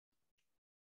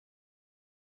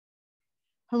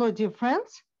Hello, dear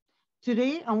friends.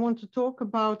 Today, I want to talk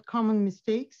about common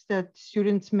mistakes that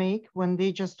students make when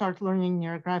they just start learning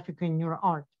Neurographic and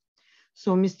Neuroart.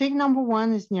 So mistake number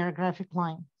one is Neurographic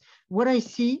line. What I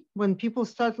see when people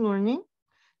start learning,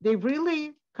 they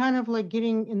really kind of like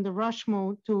getting in the rush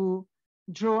mode to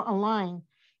draw a line.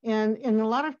 And in a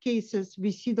lot of cases,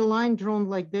 we see the line drawn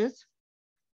like this,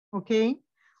 okay?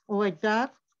 Or like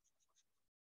that.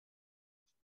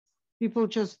 People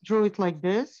just draw it like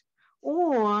this,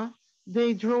 or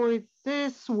they draw it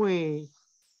this way,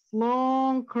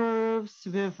 long curves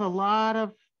with a lot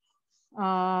of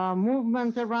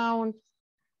movement around.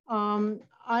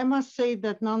 I must say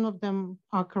that none of them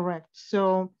are correct.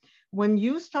 So when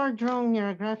you start drawing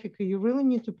Neurographic, you really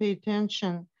need to pay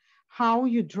attention how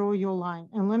you draw your line.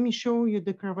 And let me show you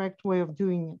the correct way of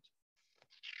doing it.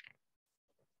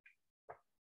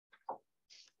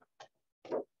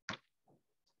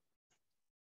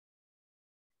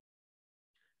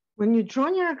 When you draw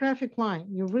Neurographic line,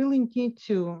 you really need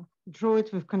to draw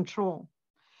it with control.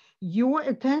 Your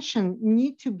attention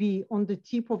need to be on the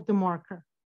tip of the marker,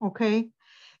 okay?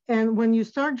 And when you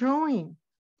start drawing,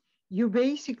 you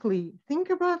basically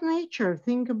think about nature,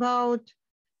 think about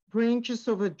branches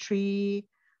of a tree,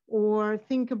 or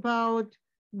think about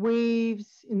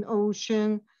waves in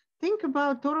ocean, think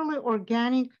about totally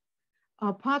organic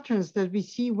patterns that we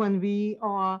see when we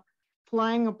are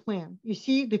flying a plane. You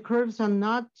see, the curves are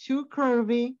not too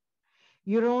curvy.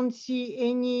 You don't see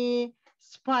any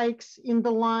spikes in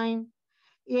the line.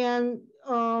 And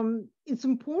it's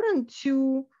important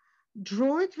to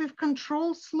draw it with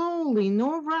control slowly,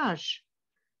 no rush,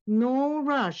 no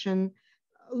rush. And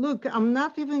look, I'm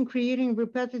not even creating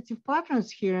repetitive patterns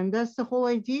here. And that's the whole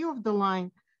idea of the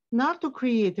line, not to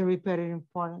create a repetitive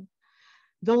pattern.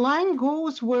 The line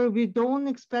goes where we don't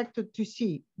expect it to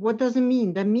see. What does it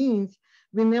mean? That means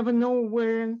we never know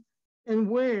where and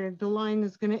where the line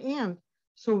is going to end.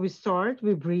 So we start,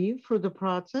 we breathe through the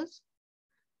process,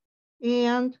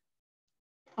 and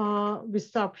we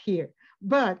stop here.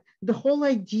 But the whole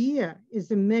idea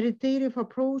is a meditative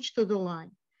approach to the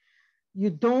line. You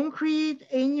don't create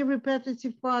any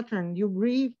repetitive pattern. You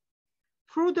breathe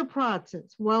through the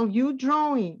process while you're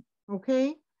drawing,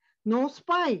 okay? No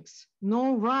spikes,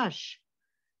 no rush.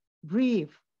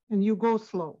 Breathe, and you go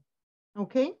slow,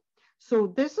 okay? So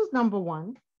this is number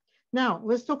one. Now,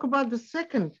 let's talk about the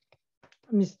second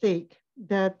mistake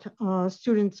that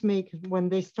students make when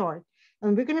they start.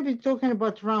 And we're gonna be talking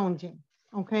about rounding,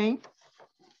 okay?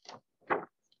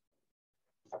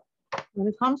 When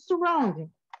it comes to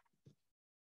rounding,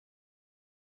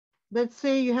 let's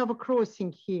say you have a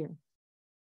crossing here.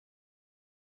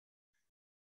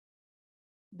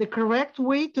 The correct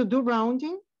way to do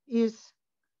rounding is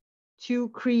to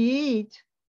create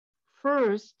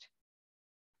first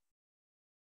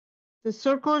the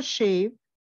circular shape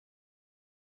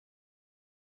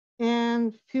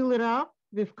and fill it up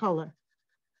with color.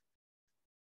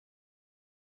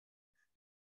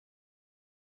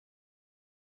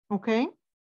 Okay,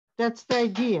 that's the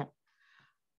idea.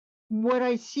 What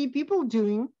I see people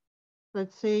doing,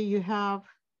 let's say you have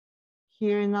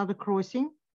here another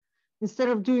crossing. Instead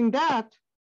of doing that,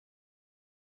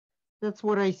 that's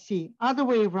what I see. Other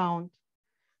way around.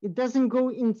 It doesn't go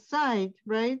inside,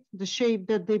 right? The shape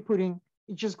that they put in.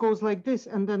 It just goes like this,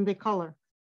 and then they color.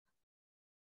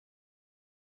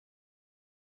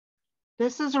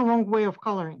 This is a wrong way of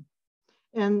coloring.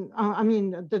 And I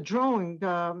mean, the drawing,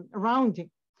 the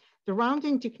rounding. The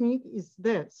rounding technique is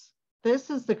this. This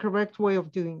is the correct way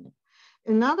of doing it.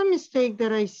 Another mistake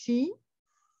that I see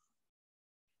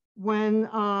when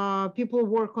people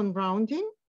work on rounding,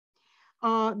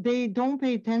 they don't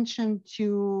pay attention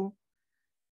to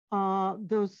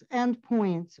those end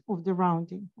points of the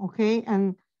rounding, okay?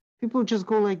 And people just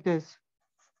go like this,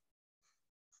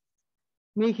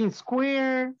 making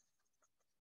square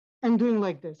and doing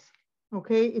like this,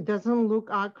 okay? It doesn't look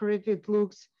accurate, it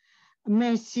looks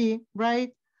messy,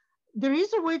 right? There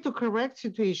is a way to correct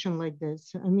situation like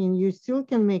this. I mean, you still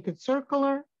can make it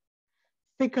circular,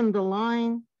 thicken the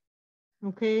line,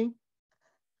 okay?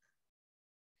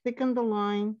 Thicken the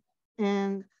line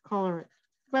and color it.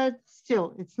 But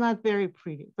still, it's not very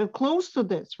pretty, but close to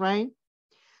this, right?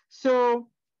 So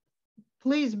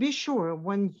please be sure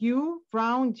when you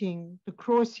rounding the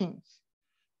crossings,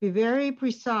 be very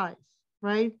precise,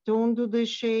 right? Don't do this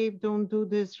shape, don't do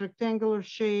this rectangular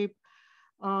shape.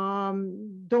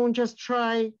 Don't just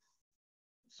try.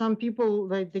 Some people,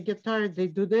 like, they get tired, they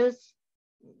do this.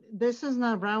 This is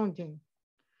not rounding.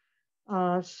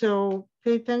 So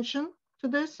pay attention to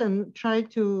this and try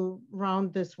to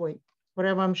round this way,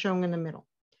 whatever I'm showing in the middle.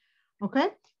 Okay,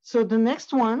 so the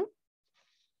next one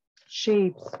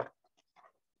shapes.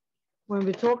 When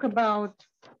we talk about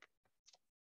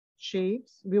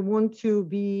shapes, we want to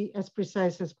be as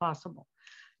precise as possible.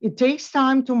 It takes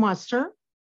time to master,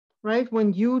 right?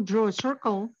 When you draw a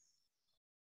circle,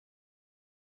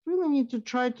 you really need to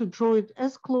try to draw it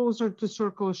as closer to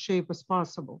circle shape as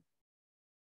possible.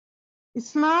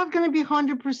 It's not going to be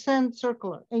 100%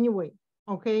 circular anyway,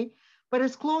 okay? But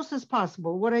as close as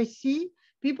possible. What I see,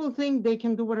 people think they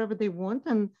can do whatever they want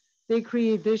and they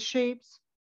create these shapes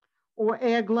or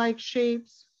egg-like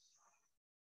shapes,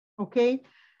 okay?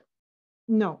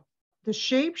 No, the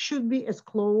shape should be as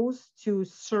close to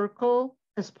circle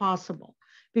as possible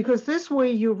because this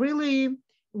way you're really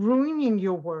ruining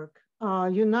your work.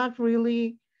 You're not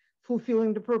really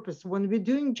fulfilling the purpose. When we're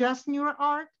doing just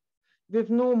NeuroArt with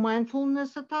no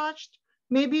mindfulness attached,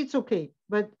 maybe it's okay.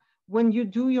 But when you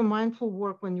do your mindful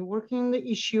work, when you're working on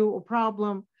the issue or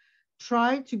problem,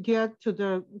 try to get to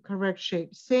the correct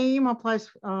shape. Same applies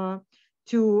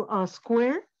to a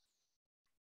square.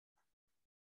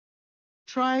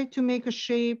 Try to make a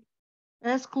shape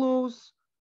as close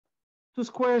to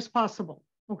square as possible,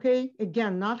 okay?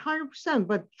 Again, not 100%,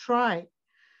 but try.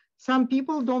 Some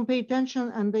people don't pay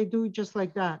attention and they do it just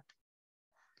like that.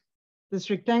 This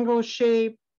rectangle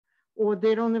shape, or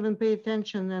they don't even pay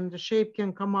attention and the shape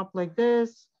can come up like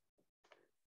this.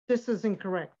 This is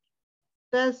incorrect.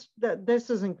 This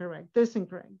is incorrect. This is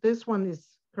incorrect. This one is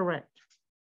correct.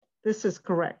 This is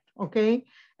correct, okay?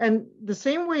 And the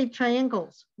same way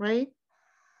triangles, right?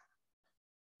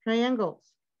 Triangles.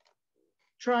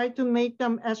 Try to make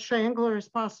them as triangular as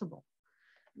possible.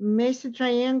 Messy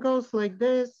triangles like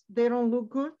this, they don't look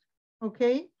good,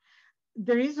 okay?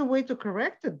 There is a way to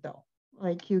correct it though.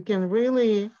 Like you can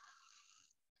really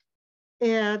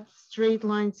add straight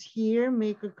lines here,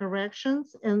 make a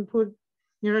corrections and put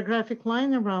neurographic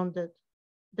line around it.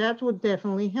 That would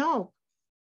definitely help,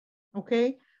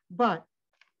 okay? But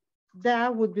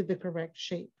that would be the correct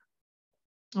shape,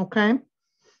 okay?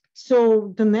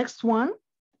 So the next one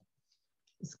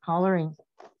is coloring.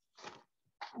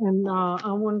 And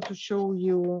I want to show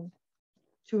you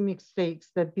two mistakes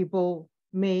that people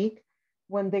make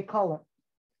when they color.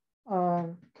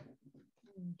 All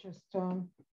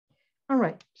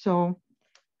right, so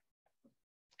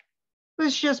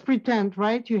let's just pretend,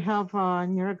 right? You have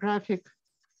neurographic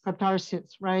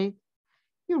catharsis, right?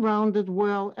 You rounded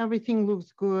well, everything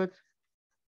looks good.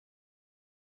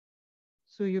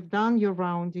 So you've done your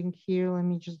rounding here. Let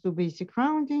me just do basic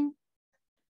rounding.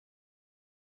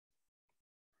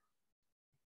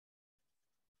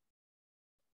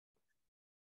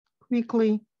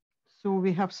 Quickly, so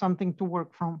we have something to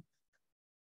work from.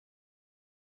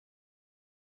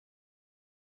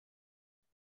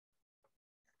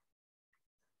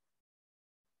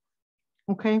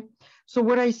 Okay, so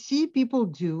what I see people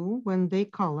do when they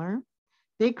color,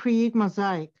 they create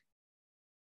mosaic.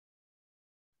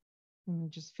 Let me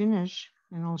just finish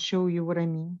and I'll show you what I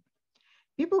mean.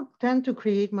 People tend to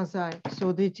create mosaic.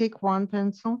 So they take one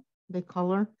pencil, they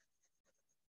color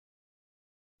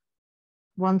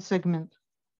one segment,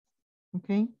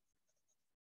 okay?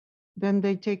 Then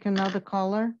they take another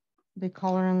color, they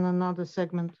color in another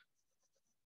segment.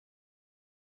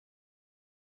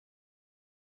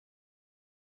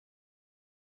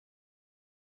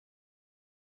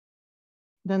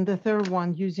 Then the third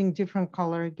one using different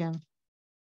color again.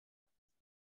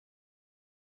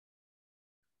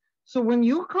 So when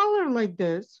you color like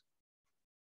this,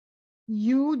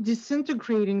 you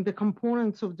disintegrating the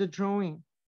components of the drawing,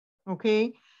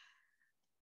 okay?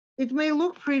 It may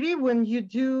look pretty when you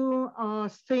do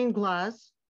stained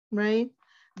glass, right?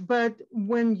 But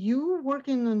when you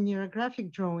working on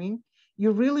neurographic drawing,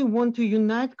 you really want to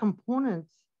unite components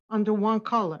under one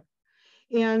color.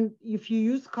 And if you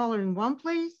use color in one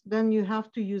place, then you have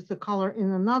to use the color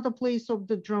in another place of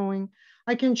the drawing.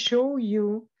 I can show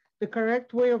you the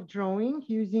correct way of drawing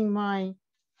using my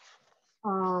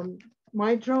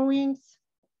my drawings.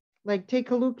 Like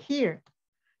take a look here.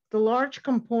 The large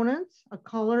components are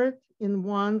colored in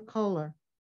one color.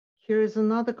 Here is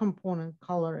another component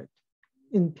colored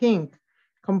in pink.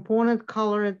 Component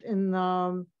colored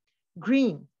in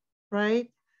green, right?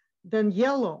 Then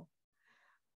yellow.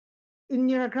 In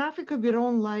Neurographica, we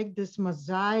don't like this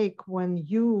mosaic when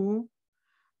you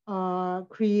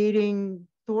creating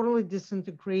totally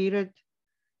disintegrated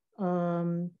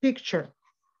picture.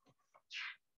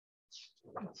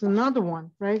 It's another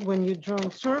one, right? When you draw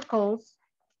circles,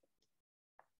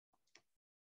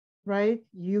 right?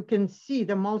 You can see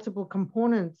the multiple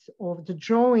components of the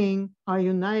drawing are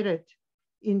united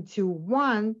into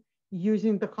one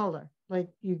using the color. Like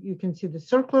you can see the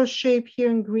circular shape here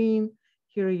in green.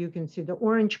 Here you can see the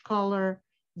orange color.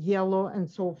 yellow, and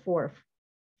so forth.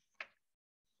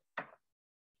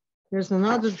 There's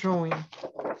another drawing.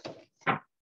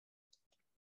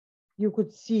 You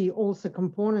could see also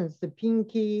components, the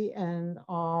pinky and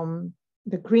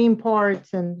the green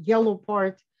parts and yellow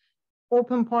parts,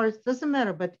 open parts, doesn't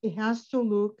matter, but it has to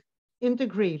look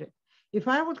integrated. If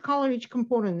I would color each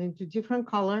component into different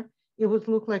color, it would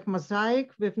look like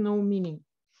mosaic with no meaning.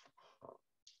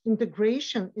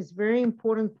 Integration is very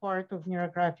important part of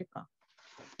Neurographica.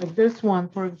 Like this one,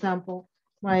 for example,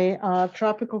 my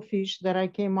tropical fish that I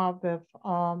came up with,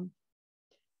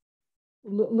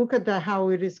 look at that, how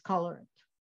it is colored,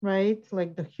 right?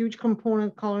 Like the huge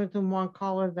component colored in one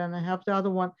color, then I have the other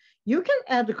one. You can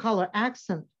add the color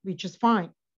accent, which is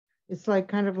fine. It's like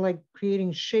kind of like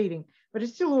creating shading, but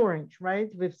it's still orange, right?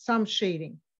 With some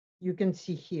shading, you can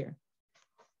see here.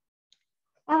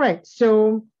 All right,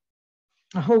 so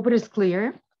I hope it is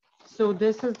clear. So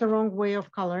this is the wrong way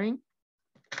of coloring.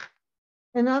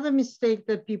 Another mistake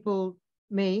that people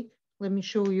make, let me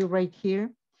show you right here.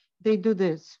 They do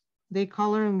this. They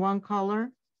color in one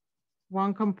color,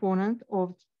 one component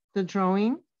of the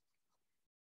drawing.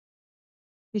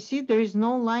 You see, there is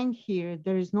no line here.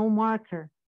 There is no marker.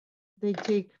 They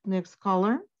take next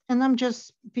color, and I'm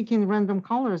just picking random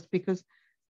colors because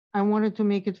I wanted to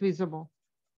make it visible.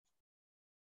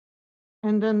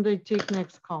 And then they take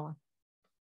next color.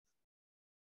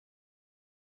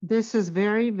 This is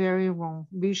very, very wrong.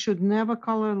 We should never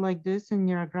color like this in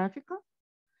Neurographica.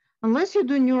 Unless you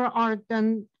do NeuroArt,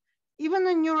 then even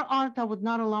in NeuroArt, I would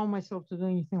not allow myself to do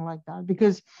anything like that,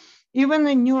 because even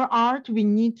in NeuroArt, we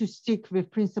need to stick with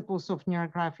principles of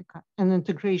Neurographica and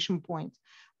integration points.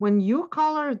 When you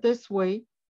color this way,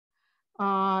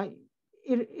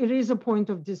 it is a point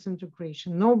of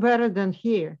disintegration, no better than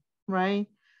here, right?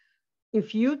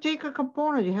 If you take a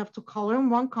component, you have to color in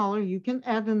one color, you can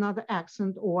add another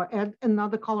accent or add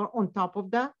another color on top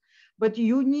of that, but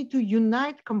you need to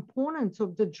unite components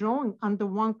of the drawing under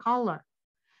one color.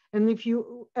 And if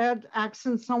you add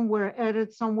accent somewhere, add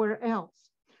it somewhere else.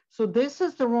 So this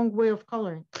is the wrong way of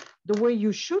coloring. The way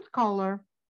you should color,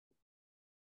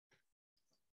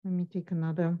 let me take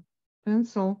another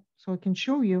pencil so I can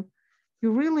show you.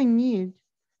 You really need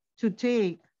to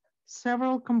take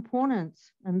several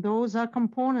components, and those are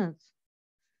components.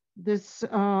 This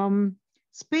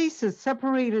space is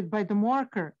separated by the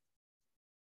marker,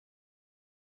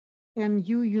 and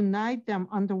you unite them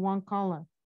under one color.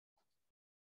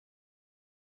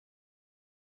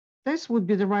 This would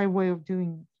be the right way of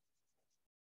doing it.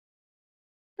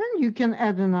 Then you can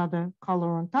add another color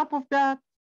on top of that,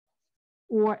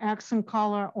 or accent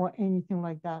color or anything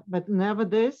like that, but never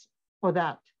this or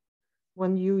that.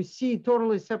 When you see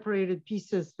totally separated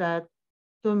pieces that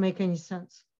don't make any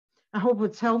sense. I hope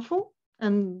it's helpful.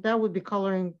 And that would be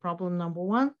coloring problem number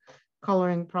 1,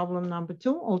 coloring problem number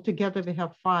 2. Altogether, we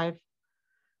have 5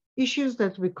 issues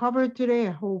that we covered today.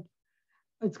 I hope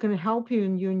it's going to help you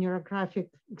in your neurographic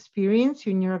experience,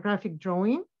 your neurographic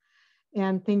drawing.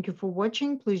 And thank you for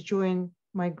watching. Please join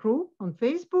my group on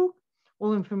Facebook.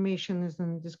 All information is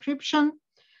in the description.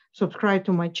 Subscribe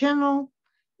to my channel.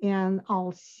 And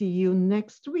I'll see you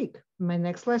next week, my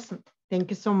next lesson. Thank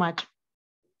you so much.